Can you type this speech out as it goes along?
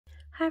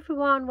Hi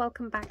everyone,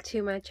 welcome back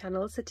to my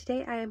channel. So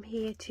today I am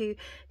here to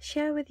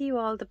share with you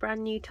all the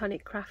brand new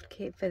Tonic craft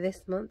kit for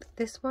this month.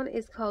 This one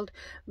is called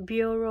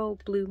Bureau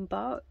Bloom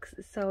Box.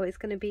 So it's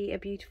going to be a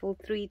beautiful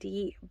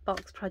 3D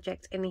box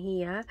project in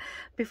here.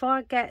 Before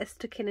I get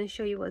stuck in and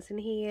show you what's in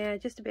here,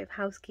 just a bit of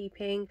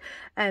housekeeping.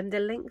 The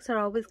links are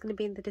always going to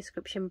be in the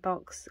description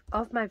box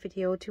of my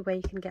video to where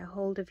you can get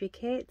hold of your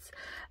kits.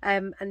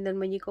 And then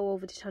when you go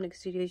over to Tonic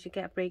Studios, you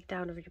get a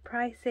breakdown of your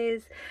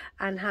prices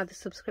and how the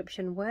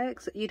subscription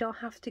works. You don't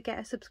have to get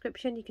a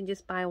subscription, you can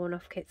just buy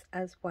one-off kits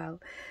as well.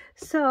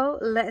 So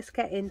let's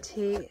get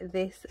into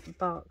this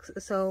box.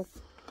 So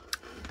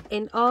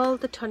in all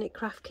the Tonic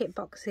craft kit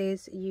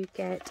boxes you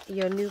get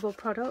your Nouveau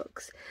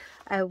products,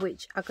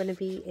 which are going to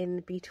be in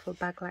a beautiful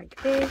bag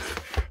like this.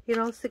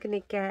 You're also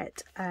going to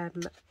get a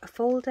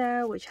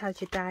folder which has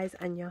your dies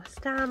and your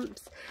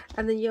stamps,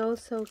 and then you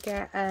also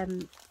get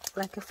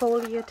like a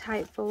folio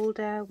type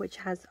folder which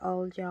has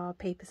all your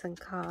papers and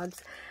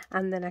cards.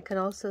 And then I can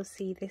also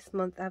see this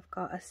month I've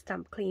got a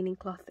stamp cleaning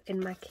cloth in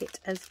my kit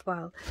as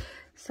well.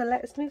 So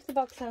let's move the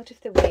box out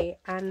of the way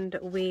and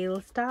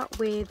we'll start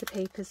with the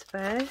papers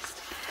first.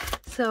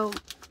 So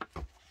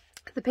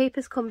the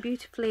papers come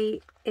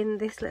beautifully in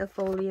this little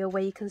folio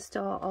where you can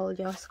store all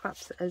your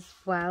scraps as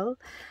well.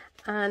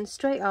 And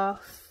straight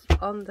off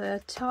on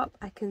the top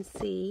I can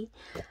see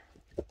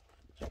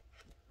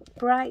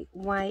bright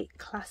white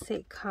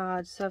classic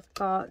cards. So I've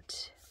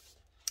got,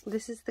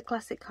 this is the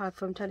classic card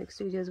from Tonic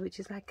Studios, which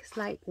is like a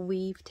slight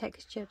weave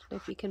texture. I don't know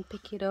if you can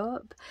pick it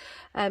up.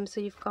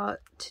 So you've got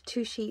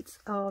 2 sheets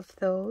of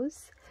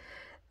those.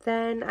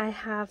 Then I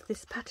have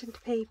this patterned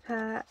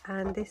paper,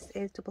 and this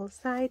is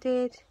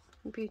double-sided,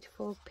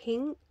 beautiful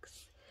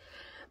pinks.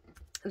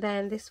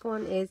 Then this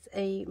one is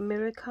a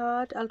mirror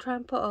card. I'll try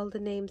and put all the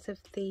names of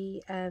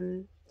the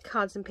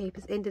cards and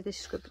papers in the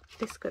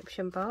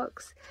description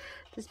box.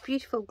 This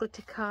beautiful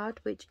glitter card,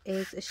 which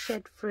is a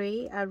shed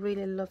free. I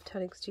really love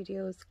Tonic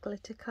Studios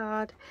glitter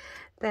card.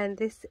 Then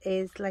this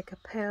is like a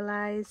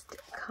pearlized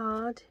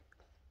card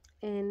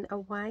in a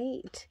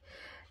white.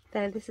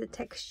 Then this is a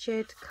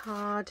textured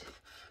card.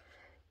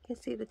 You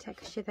can see the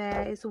texture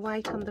there. It's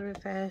white on the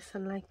reverse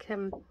and like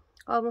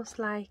almost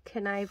like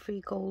an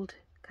ivory gold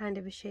kind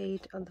of a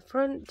shade on the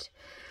front.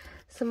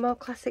 Some more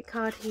classic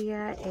card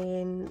here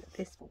in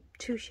this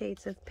 2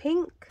 shades of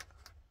pink,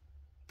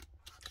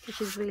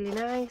 which is really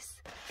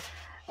nice.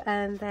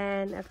 And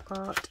then I've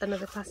got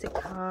another classic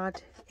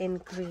card in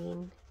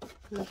green,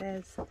 and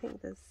there's, I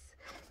think there's,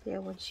 yeah,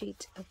 1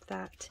 sheet of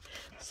that.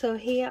 So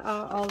here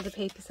are all the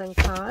papers and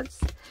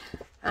cards,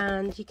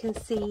 and you can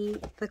see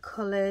the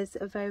colours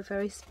are very,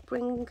 very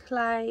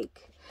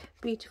spring-like,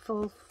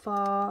 beautiful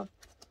for,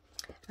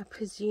 I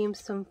presume,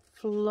 some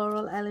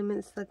floral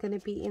elements that are going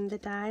to be in the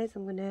dies.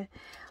 I'm going to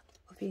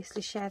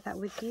obviously share that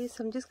with you.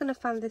 So I'm just going to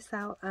fan this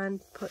out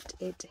and put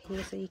it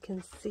here so you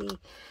can see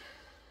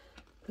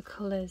the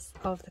colours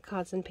of the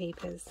cards and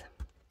papers.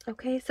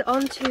 Okay, so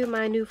on to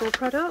my Nouveau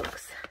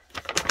products.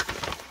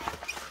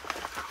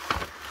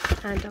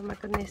 And oh my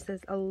goodness,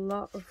 there's a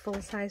lot of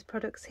full-size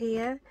products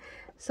here.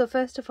 So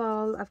first of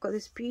all, I've got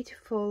this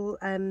beautiful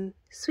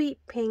sweet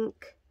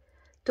pink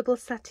double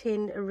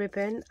satin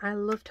ribbon. I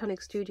love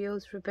Tonic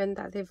Studios ribbon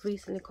that they've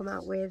recently come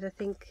out with. I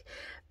think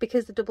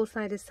because the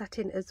double-sided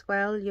satin as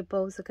well, your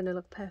bows are going to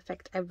look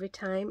perfect every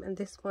time. And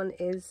this one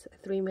is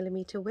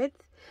 3mm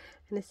width,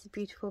 and it's a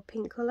beautiful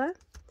pink colour.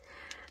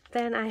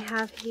 Then I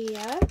have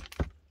here,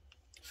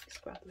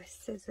 just grab my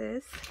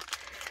scissors,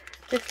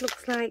 this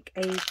looks like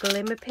a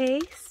glimmer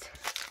paste,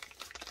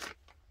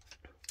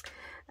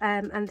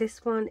 and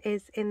this one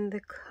is in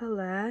the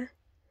colour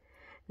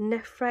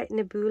Nephrite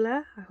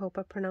Nebula. I hope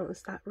I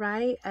pronounced that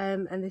right.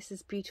 And this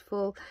is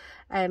beautiful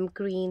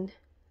green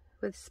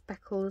with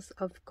speckles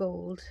of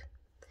gold.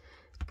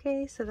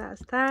 Okay, so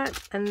that's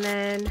that. And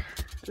then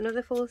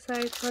another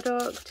full-size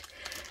product.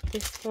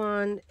 This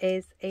one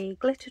is a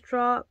glitter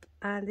drop,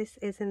 and this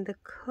is in the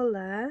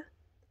colour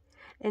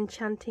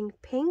Enchanting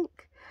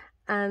Pink,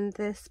 and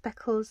the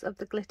speckles of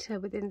the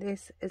glitter within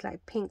this is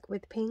like pink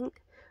with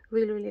pink.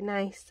 Really, really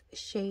nice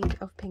shade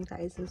of pink that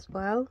is as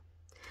well.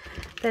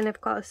 Then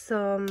I've got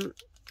some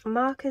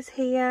markers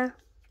here,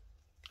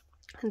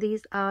 and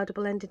these are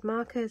double-ended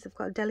markers. I've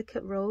got a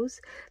delicate rose,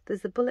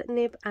 there's a bullet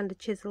nib and a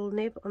chisel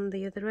nib on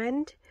the other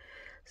end.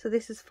 So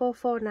this is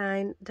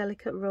 449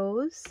 delicate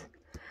rose.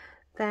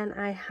 Then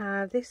I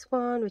have this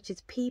one, which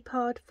is Pea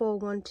Pod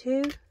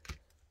 412,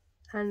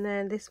 and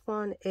then this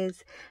one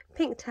is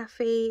Pink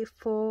Taffy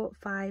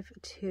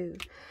 452.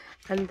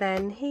 And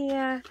then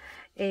here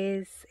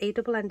is a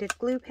double-ended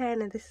glue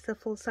pen, and this is a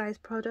full-size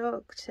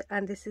product,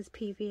 and this is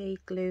PVA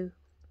glue.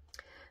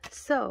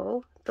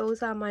 So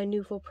those are my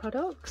Nouveau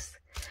products.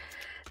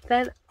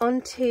 Then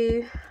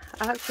onto,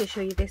 I'll actually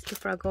show you this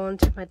before I go on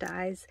to my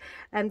dies.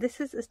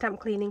 This is a stamp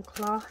cleaning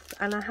cloth,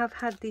 and I have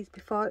had these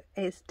before.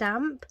 It's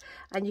damp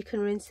and you can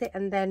rinse it,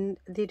 and then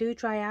they do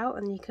dry out,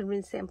 and you can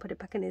rinse it and put it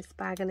back in its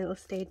bag and it'll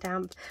stay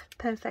damp.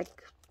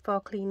 Perfect for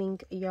cleaning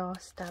your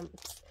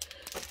stamps.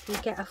 You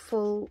get a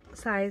full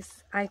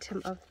size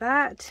item of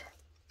that.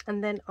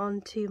 and then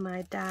onto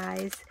my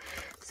dies.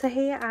 So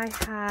here I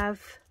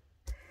have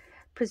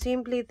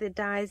presumably the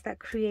dies that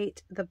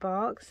create the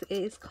box.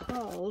 It is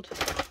called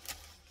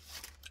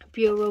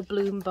Bureau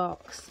Bloom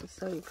box.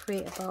 So you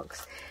create a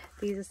box.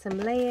 These are some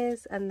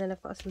layers, and then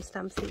I've got some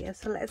stamps here.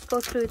 So let's go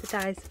through the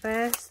dies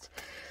first.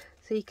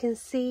 So you can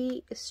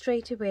see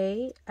straight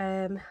away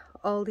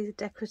all these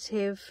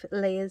decorative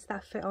layers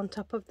that fit on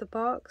top of the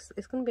box.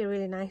 It's going to be a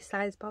really nice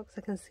size box.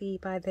 I can see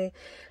by the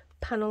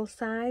panel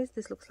size.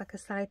 This looks like a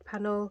side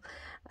panel,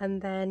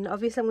 and then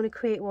obviously I'm going to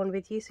create one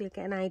with you so you'll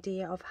get an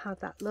idea of how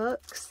that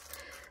looks.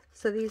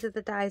 So these are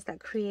the dies that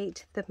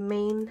create the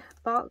main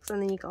box,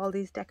 and then you've got all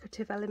these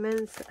decorative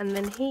elements, and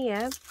then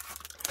here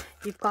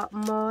you've got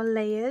more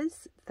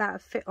layers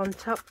that fit on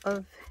top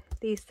of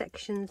these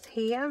sections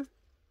here.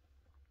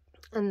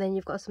 And then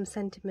you've got some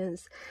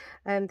sentiments.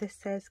 This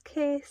says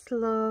kiss,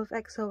 love,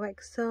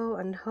 XOXO,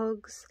 and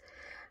hugs,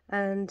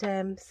 and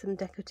some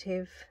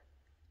decorative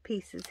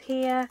pieces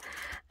here.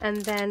 And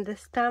then the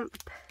stamp.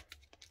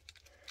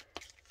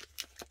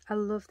 I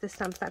love the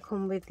stamps that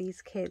come with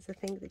these kits. I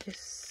think they're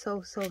just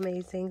so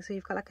amazing. So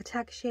you've got like a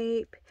tag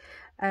shape,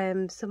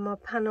 some more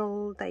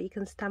panel that you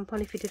can stamp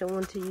on. If you didn't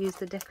want to use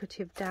the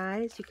decorative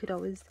dies, you could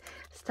always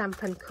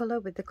stamp and colour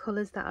with the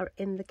colours that are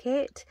in the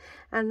kit.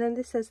 And then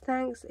this says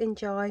thanks,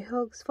 enjoy,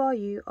 hugs for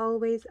you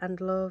always,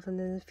 and love. And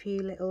there's a few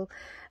little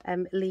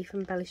leaf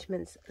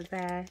embellishments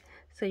there.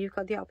 So you've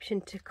got the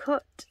option to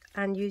cut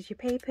and use your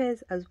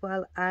papers, as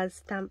well as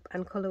stamp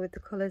and colour with the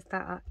colours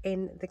that are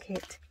in the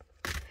kit.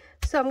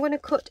 So I'm going to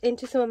cut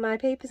into some of my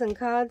papers and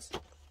cards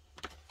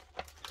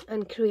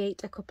and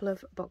create a couple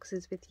of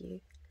boxes with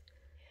you.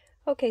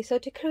 Okay, so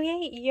to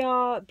create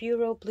your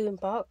Bureau Bloom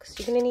box,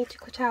 you're going to need to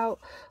cut out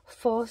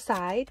 4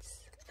 sides,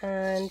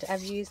 and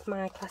I've used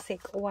my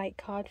classic white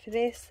card for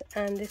this,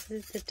 and this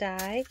is the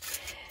die.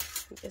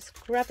 Just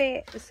grab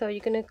it. So you're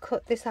going to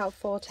cut this out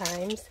 4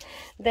 times.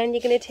 Then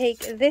you're going to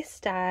take this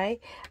die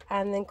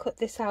and then cut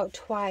this out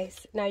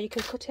twice. Now you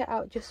can cut it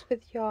out just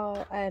with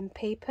your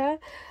paper,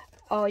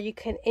 or you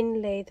can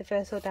inlay the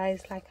verso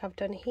dies like I've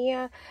done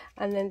here,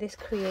 and then this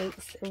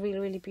creates a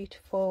really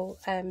beautiful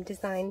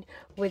design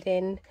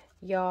within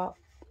your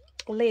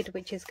lid,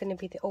 which is going to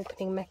be the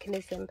opening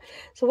mechanism.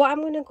 So what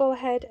I'm going to go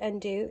ahead and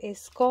do is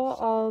score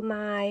all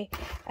my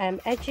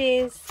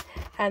edges,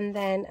 and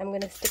then I'm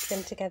going to stick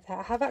them together.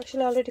 I have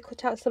actually already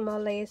cut out some more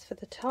layers for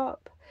the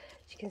top.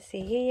 As you can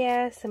see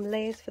here, some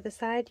layers for the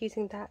side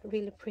using that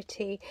really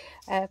pretty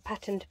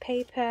patterned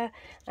paper,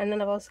 and then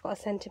I've also got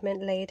a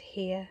sentiment laid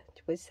here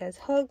which says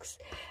hugs,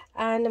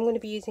 and I'm going to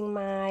be using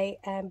my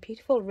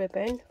beautiful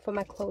ribbon for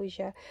my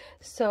closure.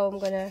 So I'm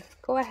going to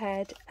go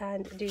ahead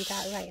and do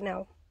that right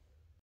now.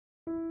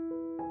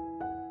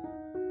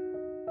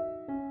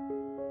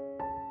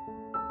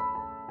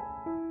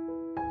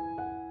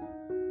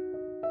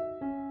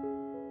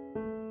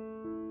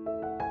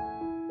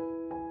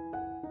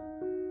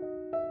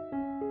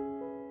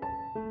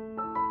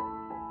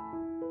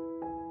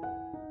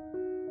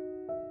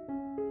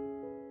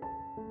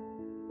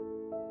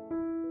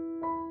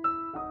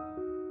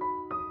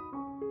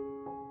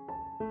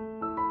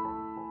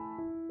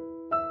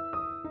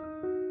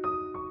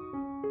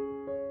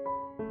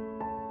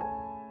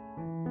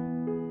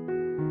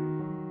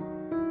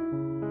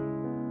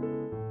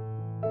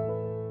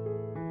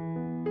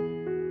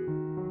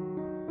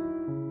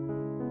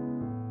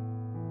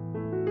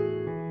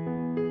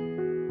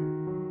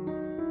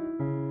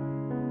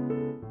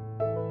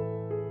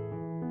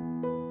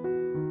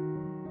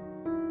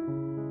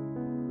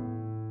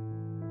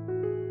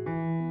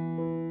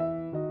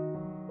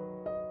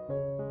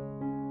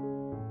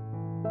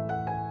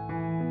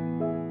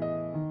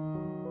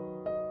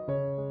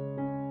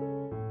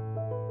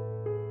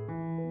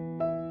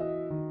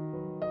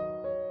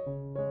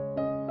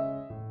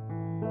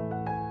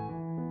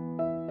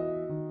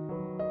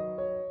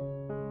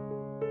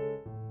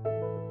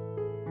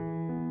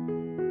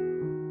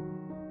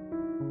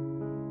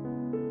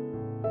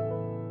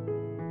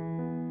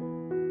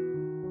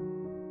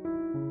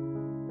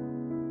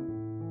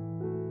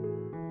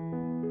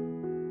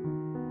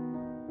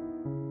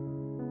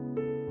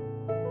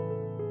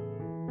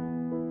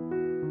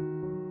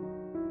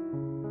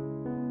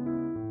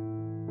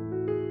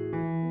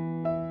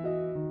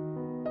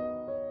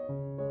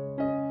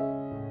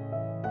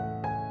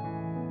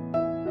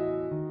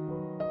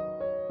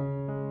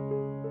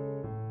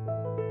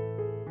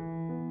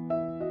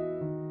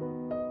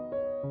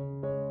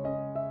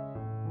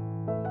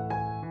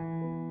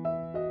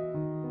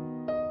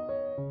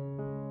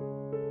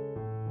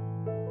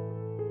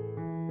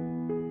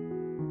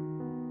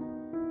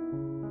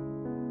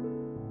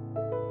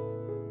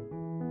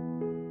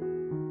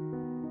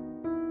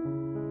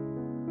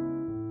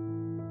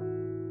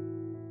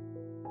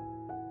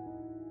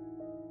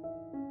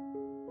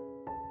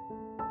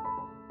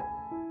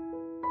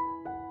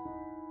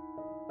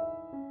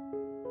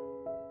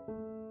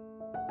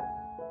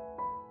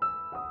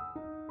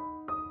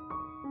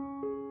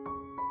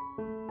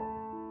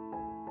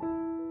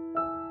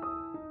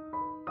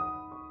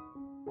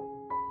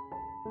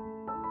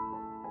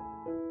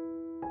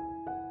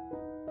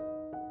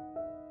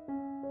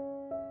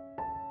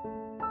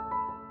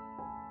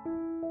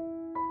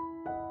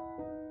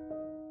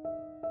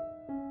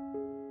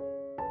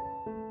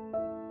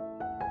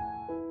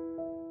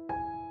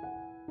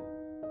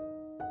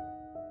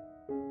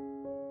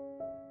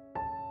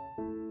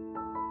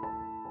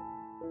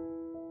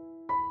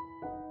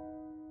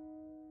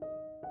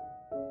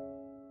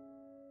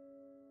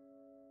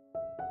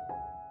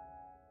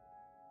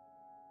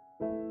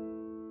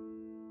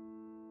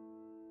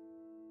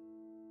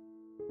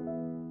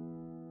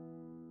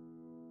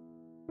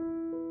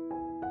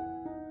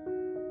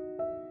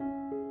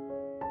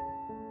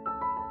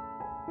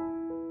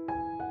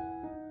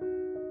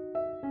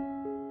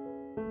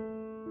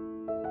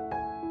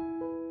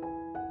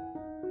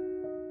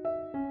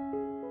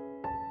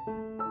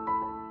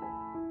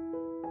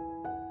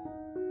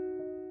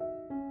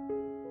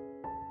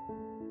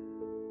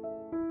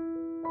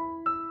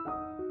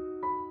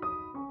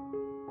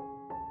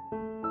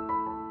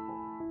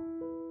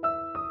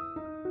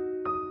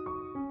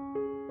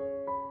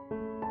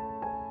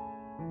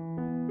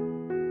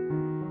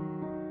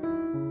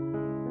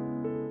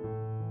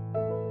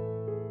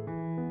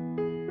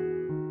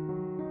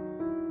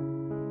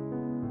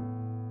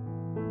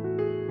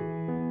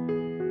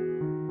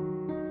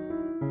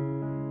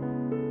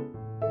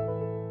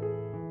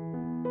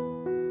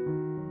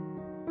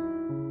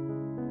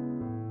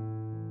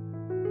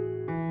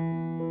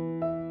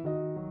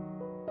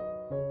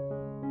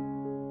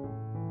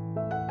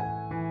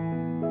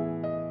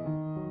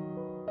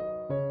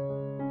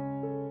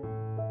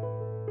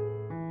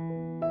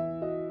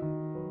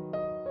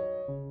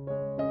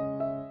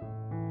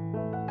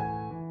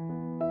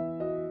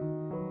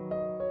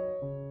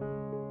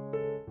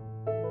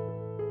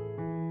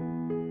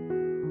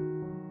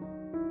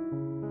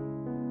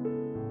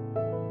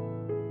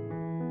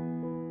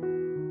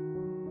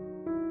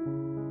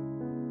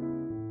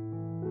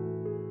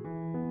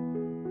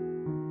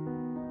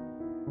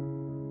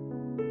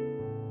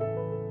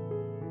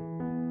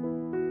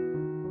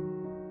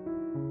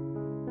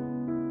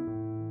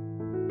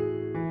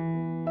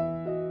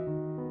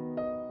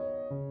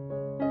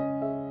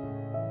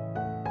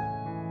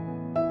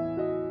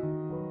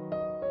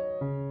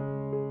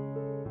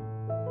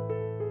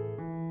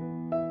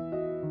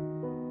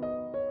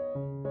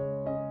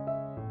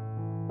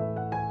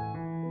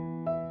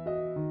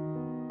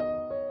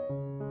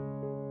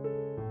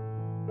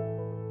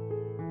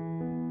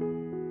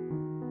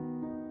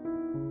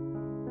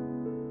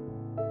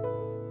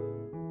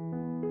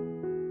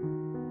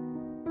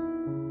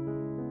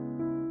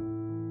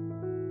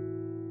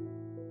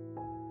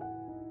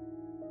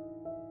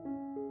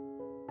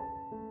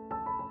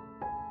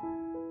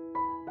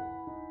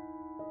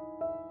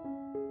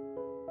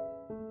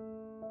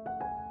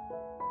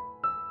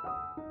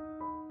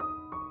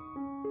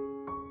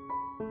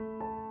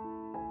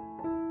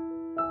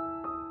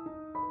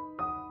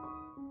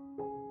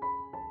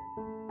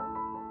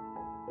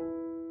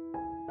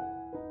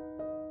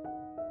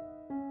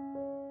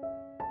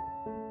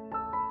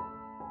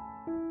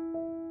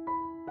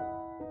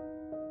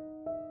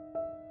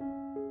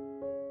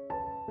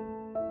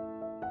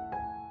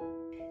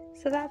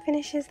 So that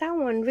finishes that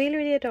one. Really,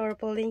 really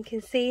adorable. And you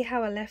can see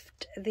how I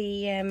left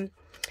the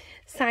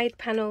side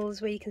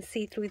panels where you can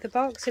see through the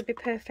box. It'd be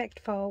perfect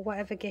for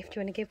whatever gift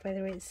you want to give,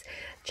 whether it's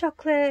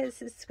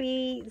chocolates,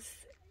 sweets,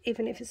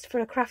 even if it's for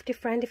a crafty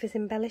friend, if it's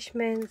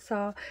embellishments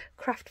or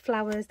craft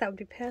flowers, that would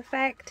be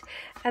perfect.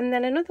 And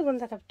then another one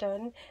that I've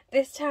done,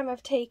 this time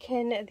I've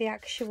taken the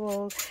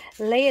actual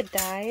layered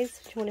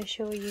dies, which I want to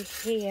show you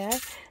here.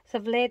 So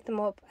I've laid them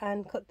up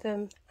and cut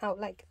them out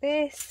like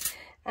this.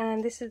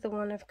 And this is the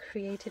one I've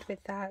created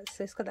with that.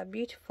 So it's got that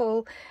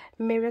beautiful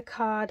mirror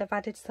card. I've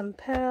added some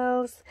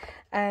pearls,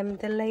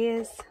 the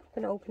layers.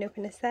 I'm going to open it up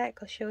in a sec,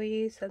 I'll show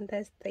you. So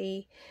there's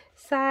the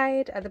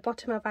side. At the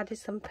bottom I've added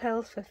some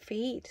pearls for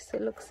feet, so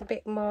it looks a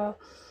bit more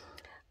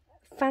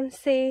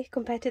fancy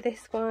compared to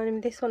this one.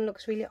 And this one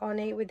looks really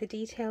ornate with the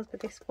details,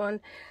 but this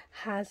one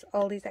has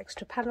all these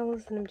extra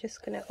panels. And I'm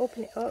just going to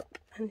open it up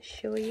and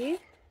show you.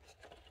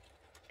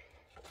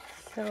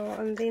 So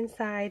on the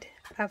inside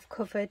I've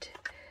covered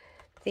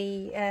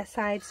the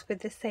sides with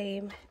the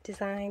same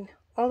design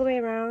all the way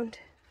around,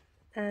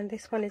 and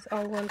this one is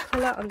all one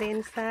colour on the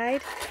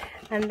inside.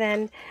 And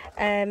then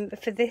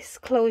for this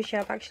closure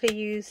I've actually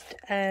used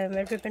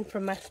a ribbon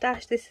from my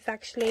stash. This is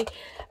actually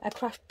a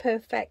Craft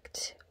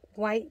Perfect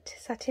white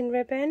satin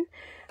ribbon,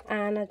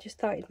 and I just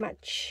thought it'd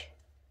match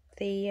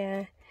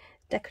the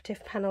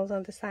decorative panels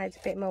on the sides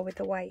a bit more with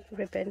the white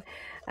ribbon.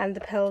 And the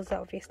pearls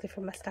are obviously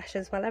from my stash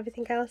as well.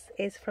 Everything else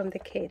is from the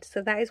kit.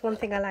 So that is one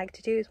thing I like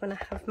to do, is when I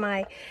have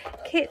my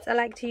kits, I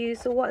like to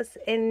use what's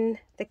in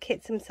the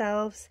kits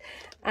themselves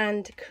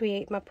and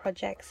create my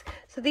projects.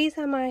 So these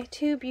are my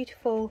two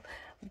beautiful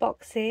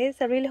boxes.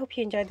 I really hope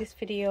you enjoyed this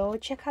video.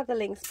 Check out the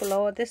links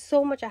below. There's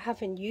so much I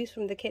haven't used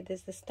from the kit.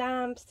 There's the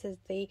stamps, there's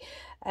the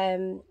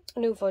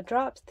Nouveau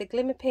drops, the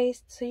glimmer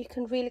paste, so you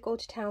can really go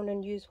to town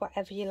and use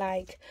whatever you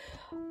like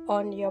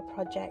on your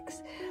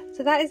projects.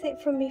 So that is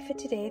it from me for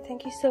today.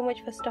 Thank you so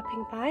much for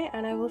stopping by,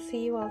 and I will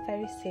see you all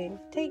very soon.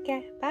 Take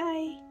care.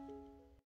 Bye.